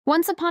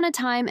Once upon a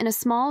time, in a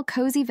small,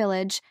 cozy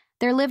village,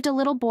 there lived a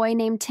little boy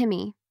named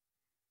Timmy.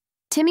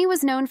 Timmy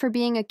was known for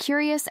being a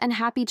curious and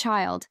happy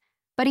child,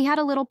 but he had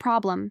a little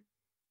problem.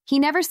 He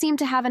never seemed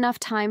to have enough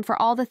time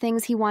for all the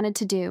things he wanted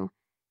to do.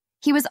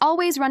 He was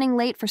always running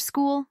late for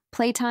school,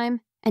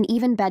 playtime, and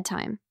even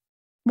bedtime.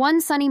 One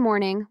sunny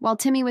morning, while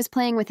Timmy was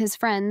playing with his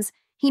friends,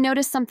 he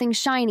noticed something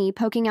shiny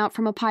poking out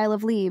from a pile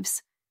of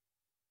leaves.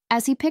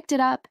 As he picked it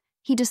up,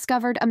 he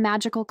discovered a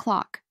magical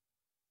clock.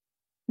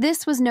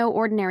 This was no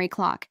ordinary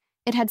clock.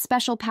 It had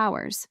special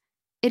powers.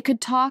 It could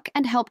talk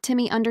and help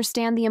Timmy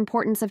understand the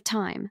importance of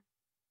time.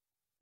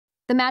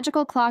 The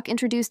magical clock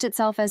introduced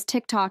itself as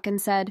Tick-Tock and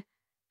said,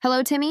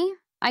 "Hello, Timmy.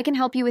 I can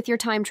help you with your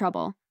time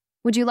trouble.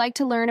 Would you like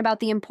to learn about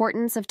the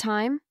importance of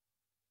time?"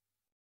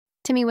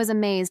 Timmy was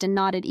amazed and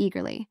nodded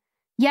eagerly.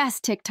 "Yes,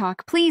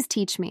 Tick-Tock, please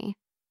teach me."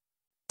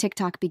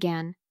 Tick-Tock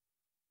began.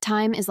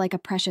 "Time is like a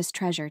precious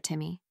treasure,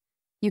 Timmy.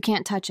 You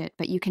can't touch it,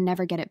 but you can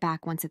never get it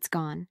back once it's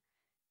gone.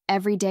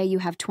 Every day you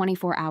have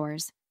 24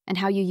 hours, and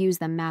how you use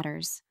them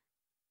matters."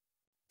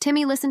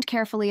 Timmy listened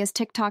carefully as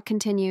Tick-Tock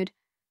continued.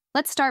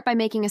 "Let's start by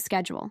making a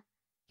schedule.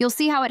 You'll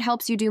see how it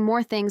helps you do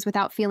more things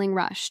without feeling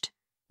rushed.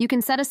 You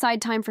can set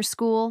aside time for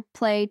school,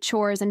 play,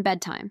 chores, and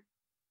bedtime."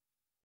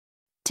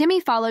 Timmy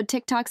followed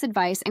Tick-Tock's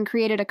advice and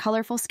created a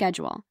colorful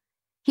schedule.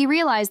 He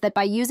realized that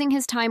by using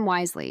his time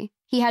wisely,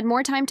 he had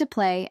more time to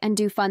play and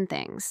do fun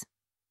things.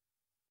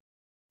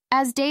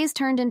 As days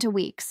turned into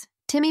weeks,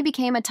 Timmy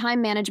became a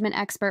time management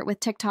expert with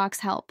Tick-Tock's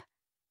help.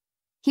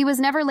 He was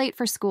never late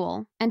for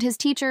school, and his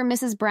teacher,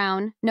 Mrs.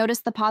 Brown,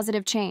 noticed the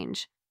positive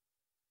change.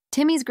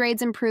 Timmy's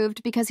grades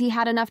improved because he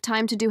had enough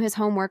time to do his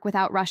homework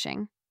without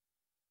rushing.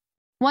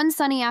 One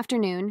sunny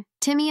afternoon,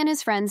 Timmy and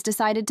his friends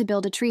decided to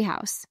build a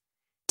treehouse.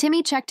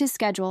 Timmy checked his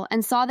schedule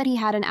and saw that he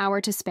had an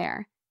hour to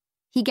spare.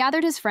 He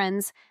gathered his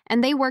friends,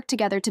 and they worked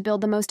together to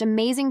build the most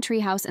amazing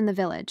treehouse in the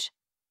village.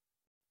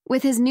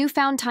 With his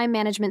newfound time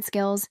management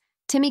skills,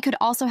 Timmy could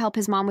also help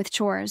his mom with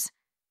chores.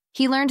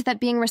 He learned that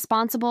being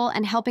responsible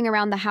and helping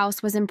around the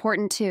house was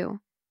important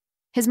too.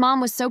 His mom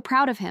was so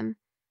proud of him.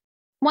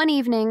 One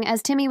evening,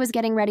 as Timmy was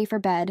getting ready for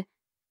bed,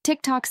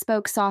 Tick-Tock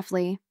spoke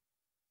softly.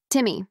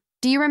 "Timmy,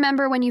 do you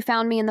remember when you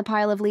found me in the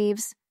pile of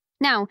leaves?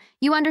 Now,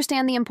 you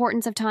understand the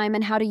importance of time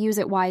and how to use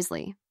it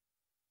wisely."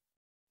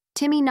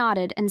 Timmy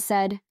nodded and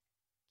said,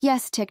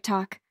 "Yes,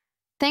 Tick-Tock.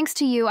 Thanks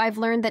to you, I've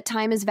learned that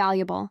time is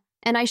valuable,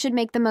 and I should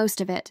make the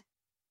most of it."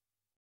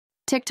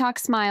 Tick-Tock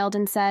smiled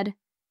and said,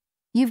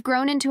 "You've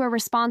grown into a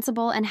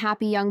responsible and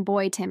happy young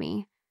boy,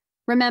 Timmy.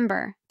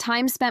 Remember,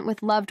 time spent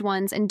with loved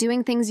ones and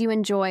doing things you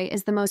enjoy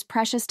is the most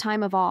precious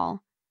time of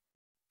all."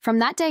 From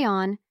that day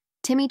on,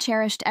 Timmy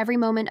cherished every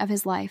moment of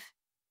his life.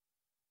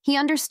 He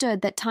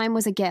understood that time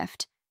was a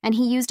gift, and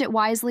he used it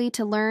wisely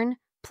to learn,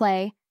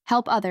 play,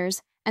 help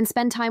others, and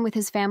spend time with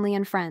his family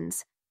and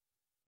friends.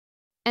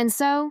 And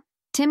so,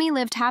 Timmy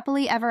lived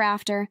happily ever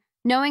after,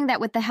 knowing that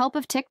with the help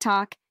of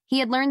Tick-Tock, he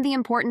had learned the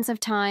importance of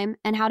time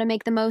and how to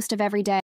make the most of every day.